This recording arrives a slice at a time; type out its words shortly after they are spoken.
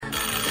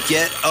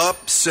Get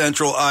up,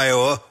 Central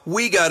Iowa.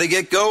 We got to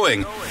get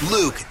going.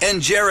 Luke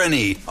and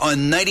Jeremy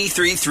on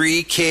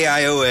 93.3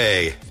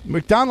 KIOA.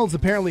 McDonald's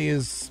apparently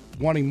is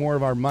wanting more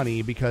of our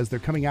money because they're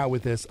coming out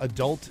with this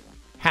adult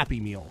Happy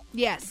Meal.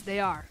 Yes, they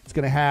are. It's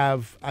going to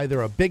have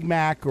either a Big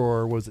Mac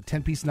or, was it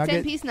 10-piece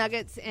nugget? 10-piece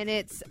nuggets, and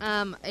it's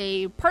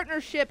a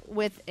partnership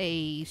with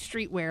a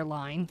streetwear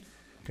line.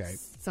 Okay.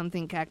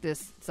 Something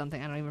Cactus, something.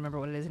 I don't even remember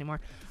what it is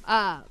anymore.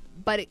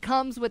 But it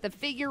comes with a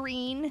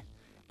figurine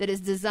that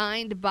is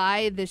designed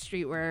by the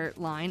streetwear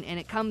line, and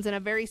it comes in a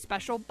very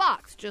special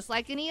box, just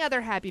like any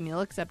other Happy Meal,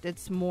 except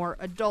it's more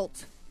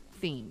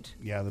adult-themed.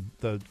 Yeah,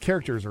 the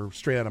characters are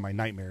straight out of my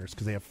nightmares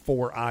because they have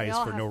 4 eyes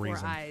for no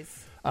reason. 4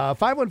 eyes.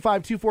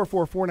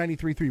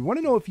 515-244-4933. Want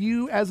to know if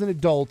you, as an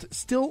adult,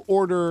 still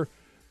order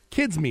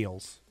kids'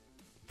 meals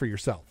for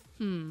yourself?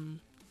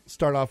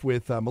 Start off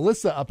with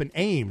Melissa up in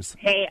Ames.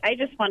 Hey, I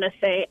just want to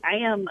say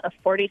I am a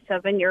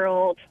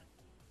 47-year-old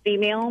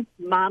female,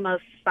 mom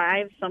of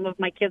 5. Some of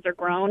my kids are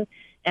grown,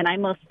 and I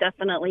most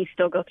definitely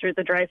still go through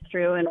the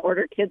drive-thru and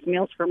order kids'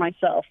 meals for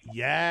myself.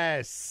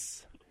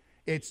 Yes.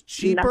 It's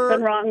cheaper.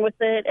 Nothing wrong with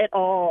it at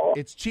all.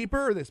 It's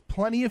cheaper. There's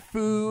plenty of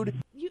food.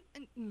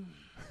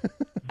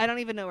 I don't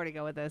even know where to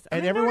go with this.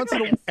 And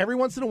every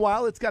once in a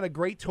while, it's got a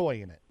great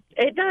toy in it.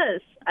 It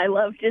does. I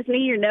love Disney.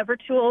 You're never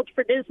too old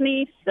for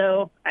Disney,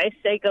 so I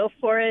say go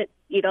for it.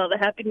 Eat all the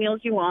Happy Meals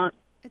you want.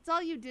 It's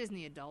all you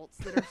Disney adults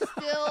that are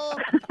still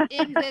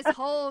in this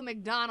whole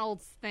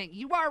McDonald's thing.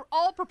 You are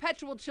all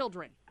perpetual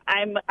children.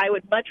 I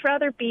would much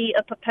rather be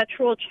a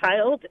perpetual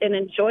child and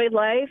enjoy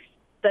life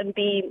than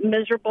be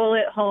miserable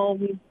at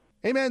home.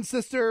 Amen,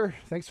 sister.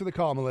 Thanks for the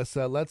call,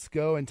 Melissa. Let's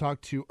go and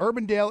talk to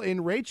Urbandale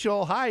in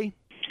Rachel. Hi.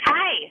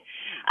 Hi.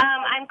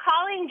 I'm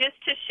calling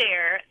just to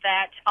share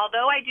that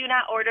although I do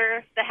not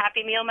order the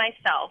Happy Meal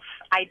myself,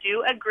 I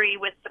do agree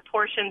with the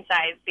portion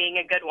size being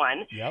a good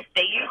one. Yep.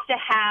 They used to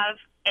have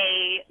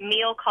a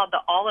meal called the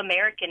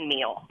All-American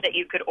meal that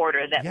you could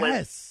order that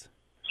was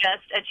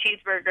just a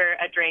cheeseburger,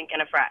 a drink,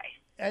 and a fry.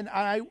 And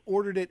I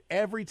ordered it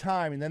every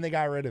time, and then they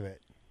got rid of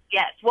it.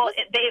 Yes. Well,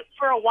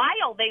 for a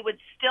while, they would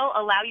still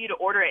allow you to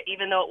order it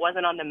even though it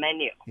wasn't on the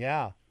menu.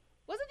 Yeah.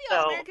 Wasn't the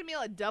All-American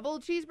meal a double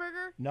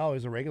cheeseburger? No, it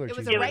was a regular cheeseburger. It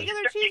was a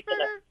regular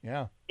cheeseburger?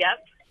 Yeah.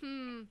 Yep.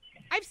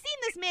 I've seen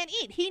this man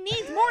eat. He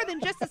needs more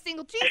than just a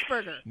single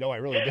cheeseburger. No, I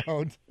really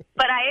don't.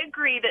 But I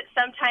agree that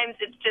sometimes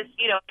it's just,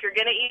 if you're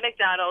going to eat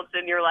McDonald's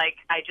and you're like,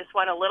 I just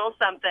want a little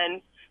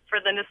something for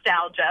the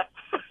nostalgia,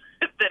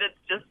 that it's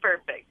just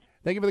perfect.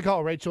 Thank you for the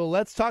call, Rachel.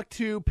 Let's talk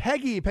to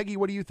Peggy. Peggy,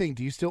 what do you think?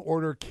 Do you still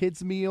order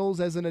kids'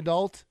 meals as an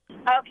adult?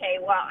 Okay,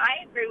 well,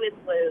 I agree with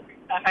Luke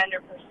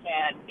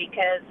 100%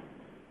 because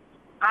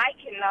I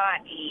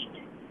cannot eat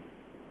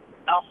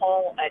a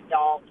whole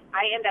adult.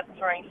 I end up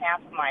throwing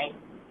half of my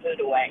food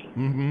away.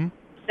 Mm-hmm.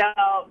 So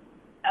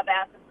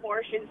about the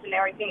portions and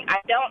everything, I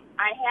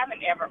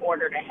haven't ever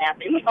ordered a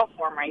Happy Meal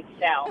for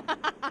myself,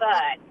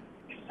 but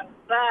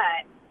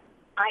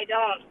I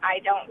don't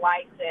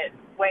like that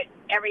when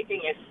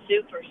everything is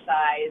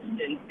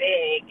supersized and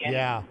big. And,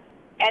 yeah.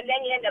 And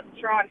then you end up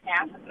throwing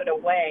half of it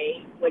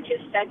away, which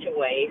is such a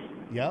waste.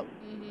 Yep.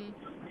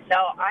 So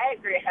I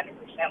agree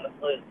 100% with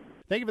Luke.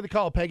 Thank you for the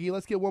call, Peggy.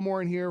 Let's get one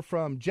more in here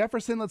from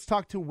Jefferson. Let's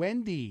talk to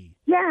Wendy.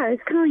 Yeah, I was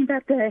calling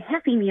about the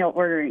Happy Meal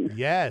ordering.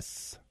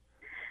 Yes.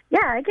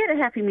 Yeah, I get a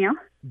Happy Meal.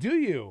 Do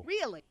you?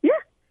 Really? Yeah.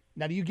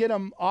 Now, do you get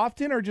them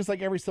often or just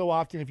like every so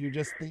often if you're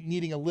just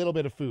needing a little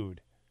bit of food?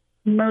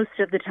 Most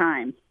of the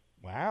time.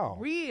 Wow.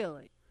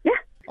 Really? Yeah.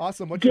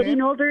 Awesome. What's your Getting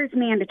name? older is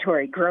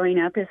mandatory. Growing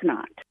up is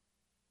not.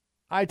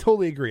 I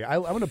totally agree.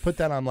 I'm going to put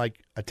that on like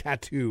a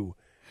tattoo.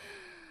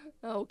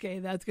 Okay,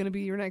 that's going to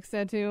be your next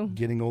tattoo?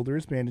 Getting older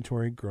is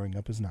mandatory. Growing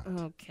up is not.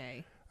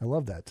 Okay. I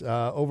love that.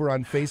 Over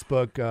on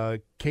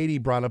Facebook, Katie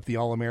brought up the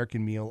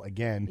All-American meal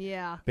again.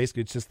 Yeah.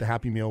 Basically, it's just the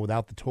Happy Meal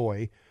without the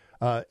toy.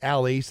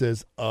 Allie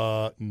says,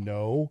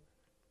 no.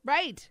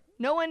 Right.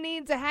 No one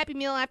needs a Happy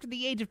Meal after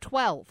the age of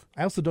 12.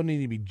 I also don't need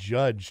to be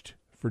judged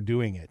for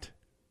doing it.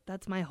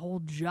 That's my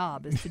whole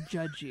job, is to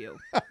judge you.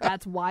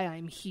 That's why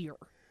I'm here.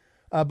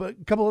 But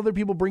a couple other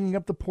people bringing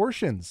up the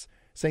portions,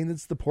 saying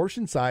that's the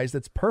portion size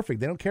that's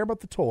perfect. They don't care about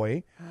the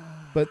toy,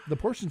 but the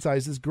portion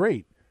size is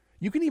great.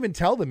 You can even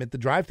tell them at the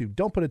drive-thru,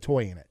 don't put a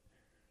toy in it.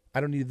 I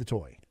don't need the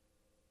toy.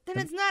 Then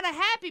it's not a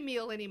Happy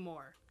Meal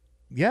anymore.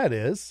 Yeah, it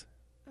is.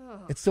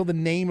 Oh. It's still the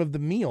name of the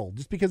meal.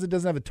 Just because it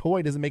doesn't have a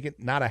toy doesn't make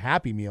it not a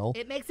Happy Meal.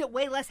 It makes it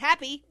way less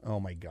happy. Oh,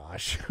 my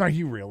gosh. Are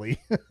you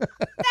really?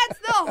 That's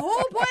the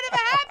whole point of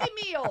a Happy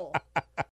Meal.